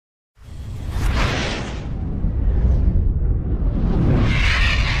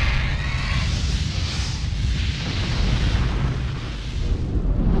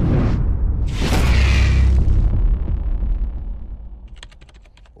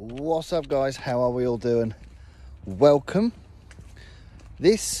What's up, guys? How are we all doing? Welcome.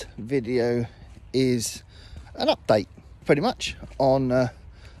 This video is an update pretty much on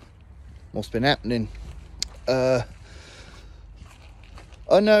what's been happening. I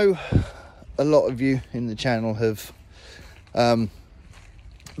know a lot of you in the channel have been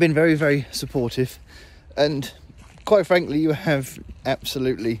very supportive, and quite frankly you have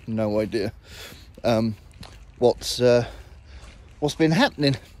absolutely no idea what's been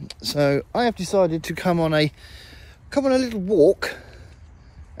happening. So I have decided to come on a little walk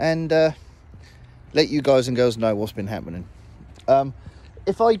and let you guys and girls know what's been happening.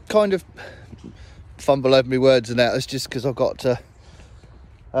 If I kind of fumble over my words and that, it's just because I've got to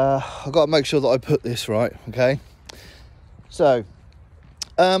make sure that I put this right. Okay, so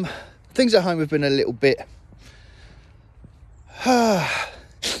things at home have been a little bit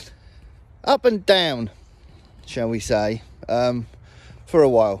up and down, shall we say, for a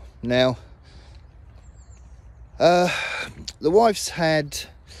while now. The wife's had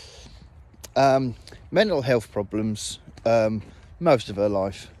mental health problems most of her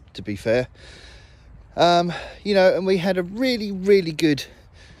life, to be fair. You know, and we had a really good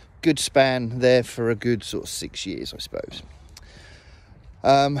span there for a good sort of 6 years, I suppose.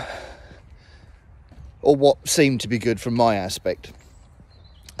 Or what seemed to be good from my aspect.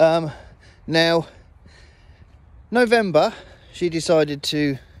 Now, November, she decided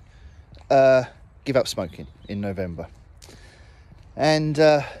to give up smoking in November. And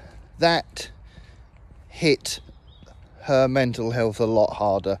that hit her mental health a lot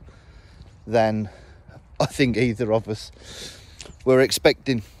harder than I think either of us were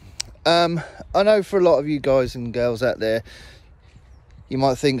expecting. I know for a lot of you guys and girls out there, you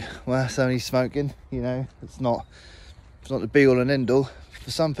might think, well, it's only smoking, you know, it's not the be all and end all.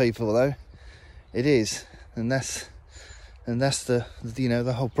 For some people though, it is, and that's the, you know,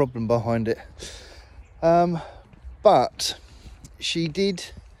 the whole problem behind it. But she did,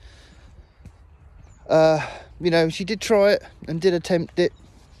 you know, she did try it and did attempt it,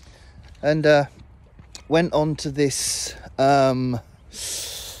 and went on to this drug,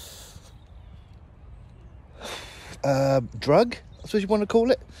 I suppose you want to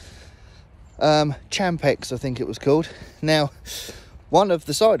call it, Champex, I think it was called. Now, one of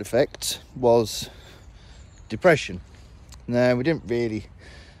the side effects was depression. Now, we didn't really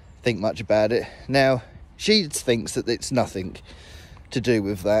think much about it. Now, she thinks that it's nothing to do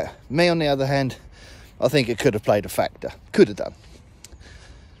with that. Me, on the other hand, I think it could have played a factor. Could have done.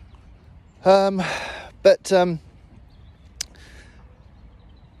 But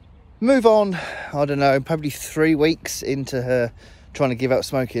move on, I don't know, probably 3 weeks into her trying to give up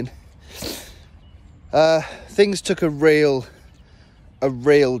smoking, things took a real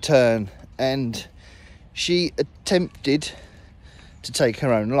turn, and she attempted to take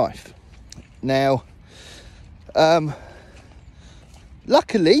her own life. Now,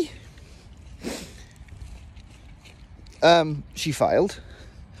 luckily, she failed,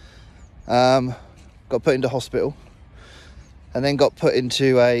 got put into hospital, and then got put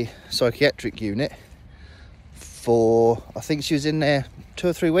into a psychiatric unit for, I think she was in there 2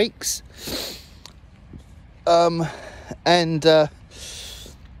 or 3 weeks. And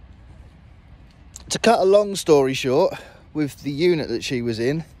to cut a long story short, with the unit that she was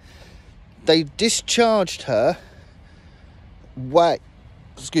in, they discharged her way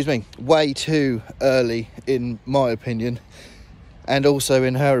too early, in my opinion, and also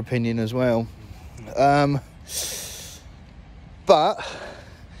in her opinion as well. But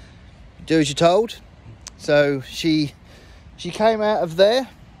do as you're told. So she came out of there,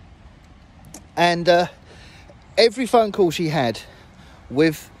 and every phone call she had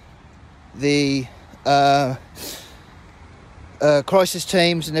with the crisis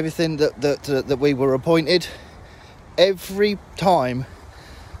teams and everything that we were appointed, every time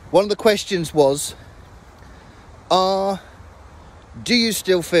one of the questions was, do you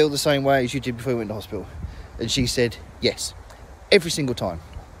still feel the same way as you did before you went to hospital? And she said yes, every single time.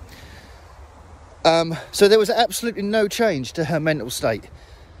 So there was absolutely no change to her mental state,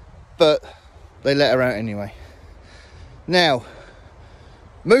 but they let her out anyway. Now,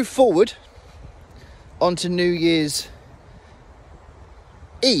 move forward onto New Year's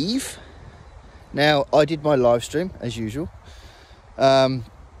Eve. Now, I did my live stream as usual. Well,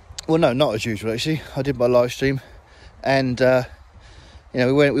 no, not as usual actually. I did my live stream, and you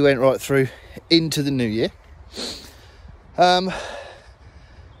know, we went right through into the new year.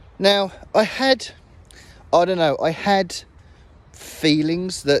 Now, I had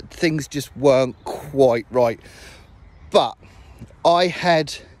feelings that things just weren't quite right, but I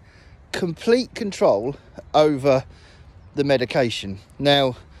had complete control over the medication.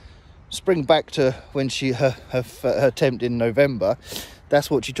 Now, spring back to when her attempt in November, that's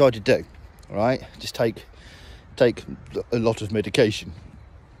what she tried to do, right? Just take a lot of medication.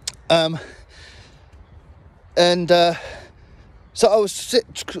 So I was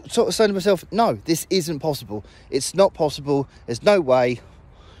sort of saying to myself, no, this isn't possible. It's not possible. There's no way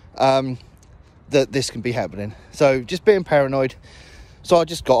that this can be happening. So just being paranoid. So I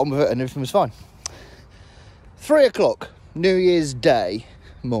just got on with it and everything was fine. 3 o'clock, New Year's Day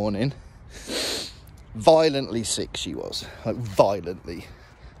morning, violently sick she was. Like violently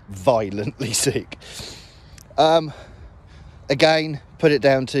sick. Again, put it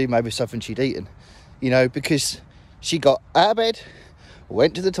down to maybe something she'd eaten, you know, because she got out of bed,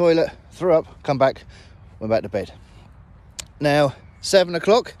 went to the toilet, threw up, come back, went back to bed. Now, 7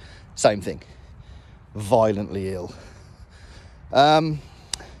 o'clock, same thing. Violently ill. Now,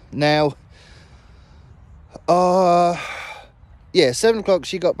 7 o'clock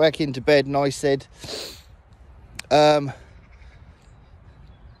she got back into bed and I said, I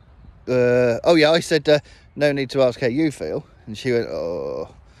said, no need to ask how you feel. And she went, oh.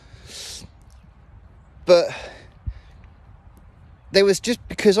 But there was just,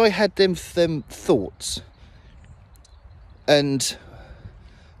 because I had them thoughts, and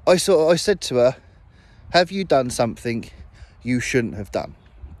I said to her, have you done something you shouldn't have done?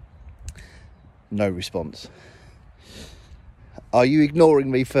 No response. Are you ignoring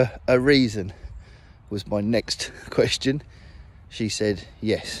me for a reason? Was my next question. She said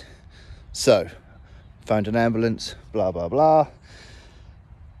yes. So, found an ambulance, blah, blah, blah.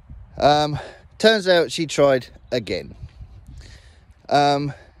 Turns out she tried again.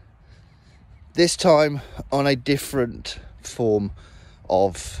 This time on a different form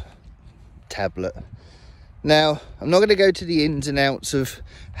of tablet. Now, I'm not going to go to the ins and outs of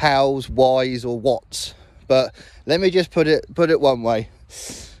hows, whys or whats, but let me just put it one way,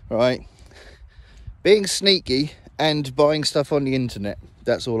 right? Being sneaky and buying stuff on the internet,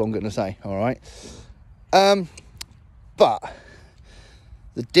 that's all I'm going to say, all right? But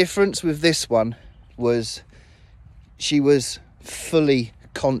the difference with this one was she was fully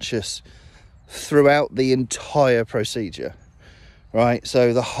conscious throughout the entire procedure, right?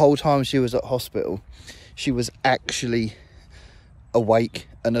 So the whole time she was at hospital, she was actually awake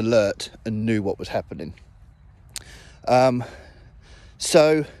and alert and knew what was happening.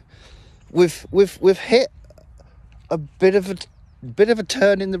 So we've hit a bit of a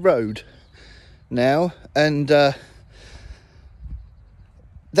turn in the road now, and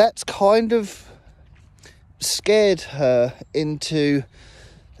that's kind of scared her into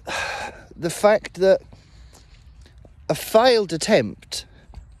the fact that a failed attempt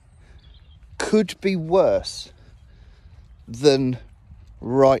could be worse than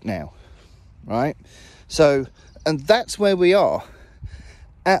right now, right? So, and that's where we are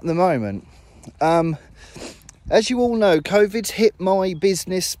at the moment. As you all know, COVID's hit my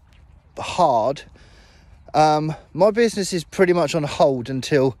business hard. My business is pretty much on hold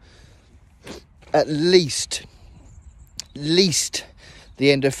until at least the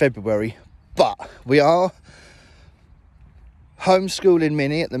end of February, but we are homeschooling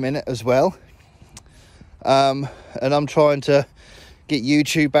Minnie at the minute as well, and I'm trying to get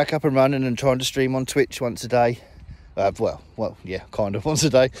YouTube back up and running and trying to stream on Twitch once a day. Well, yeah, kind of once a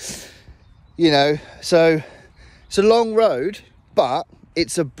day, you know. So it's a long road, but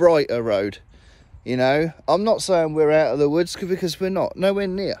it's a brighter road, you know. I'm not saying we're out of the woods, because we're not, nowhere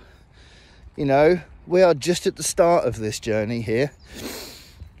near. You know, we are just at the start of this journey here.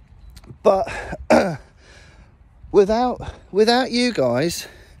 But without you guys,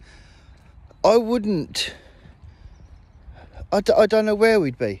 I don't know where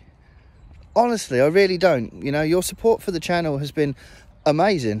we'd be. Honestly, I really don't. You know, your support for the channel has been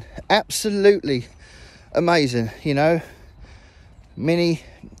amazing. Absolutely amazing, you know. Minnie,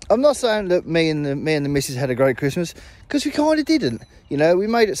 I'm not saying that me and the missus had a great Christmas, because we kind of didn't. You know, we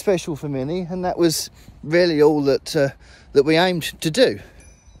made it special for Minnie, and that was really all that we aimed to do.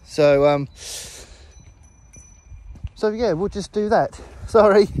 So yeah, we'll just do that.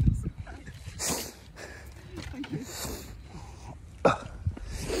 Sorry. Thank you.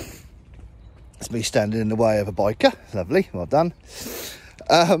 It's me standing in the way of a biker. Lovely, well done.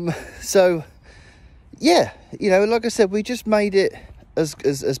 So yeah, you know, like I said, we just made it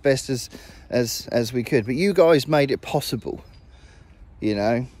as best as we could, but you guys made it possible, you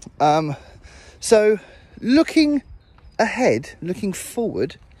know. So looking ahead, looking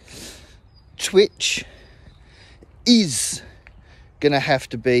forward, Twitch is gonna have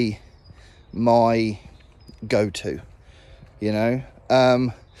to be my go-to, you know.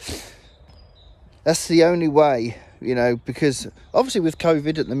 That's the only way you know, because obviously with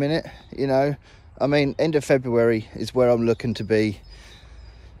COVID at the minute, you know, I mean, end of February is where I'm looking to be,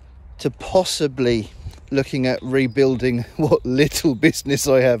 to possibly looking at rebuilding what little business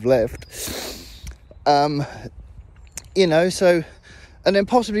I have left. You know, so, and then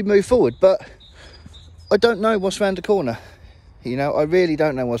possibly move forward, but I don't know what's around the corner. You know, I really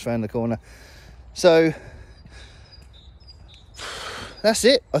don't know what's around the corner. So that's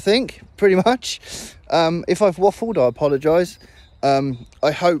it, I think, pretty much. If I've waffled, I apologise.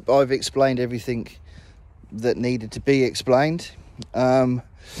 I hope I've explained everything that needed to be explained. Yeah,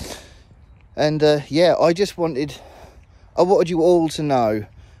 I wanted you all to know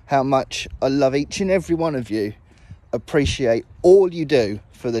how much I love each and every one of you. Appreciate all you do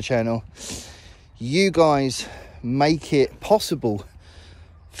for the channel. You guys make it possible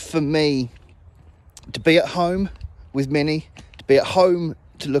for me to be at home with Minnie, to be at home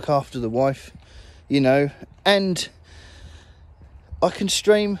to look after the wife, you know, and I can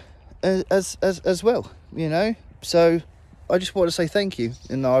stream as well, you know. So I just want to say thank you,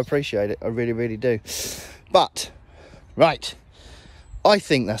 and I appreciate it. I really, really do. But right, I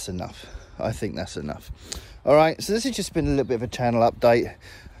think that's enough. All right, so this has just been a little bit of a channel update,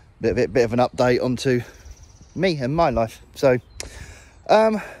 bit of an update onto me and my life. So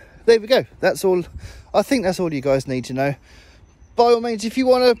there we go. That's all. I think that's all you guys need to know. By all means, if you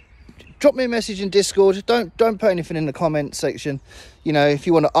want to drop me a message in Discord, don't put anything in the comment section. You know, if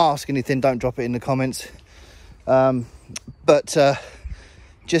you want to ask anything, don't drop it in the comments. But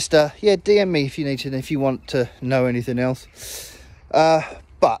just yeah, DM me if you need to, if you want to know anything else.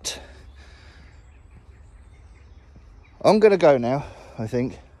 But I'm gonna go now, I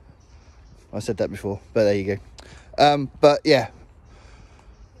think. I said that before, but there you go. But yeah,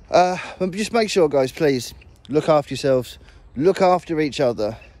 just make sure, guys, please look after yourselves, look after each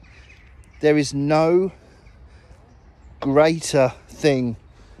other. There is no greater thing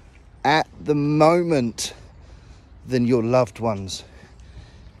at the moment than your loved ones.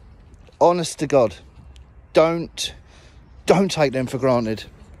 Honest to God, don't take them for granted.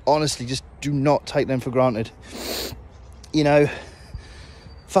 Honestly, just do not take them for granted. You know,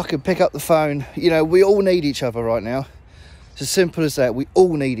 fucking pick up the phone. You know, we all need each other right now. It's as simple as that. We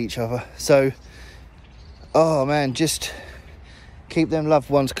all need each other. So, oh man, just keep them loved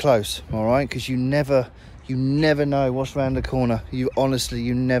ones close, all right? Because you never know what's around the corner. You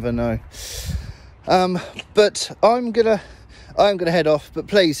never know. But I'm gonna head off. But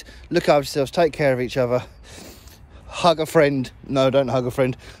please look after yourselves. Take care of each other. Hug a friend. No, don't hug a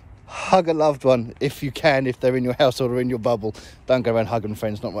friend. Hug a loved one if you can, if they're in your household or in your bubble. Don't go around hugging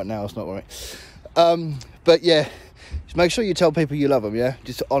friends. Not right now. It's not right. But yeah, just make sure you tell people you love them. Yeah,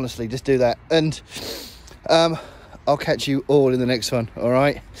 just honestly, just do that. And I'll catch you all in the next one. All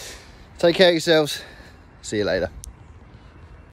right. Take care of yourselves. See you later.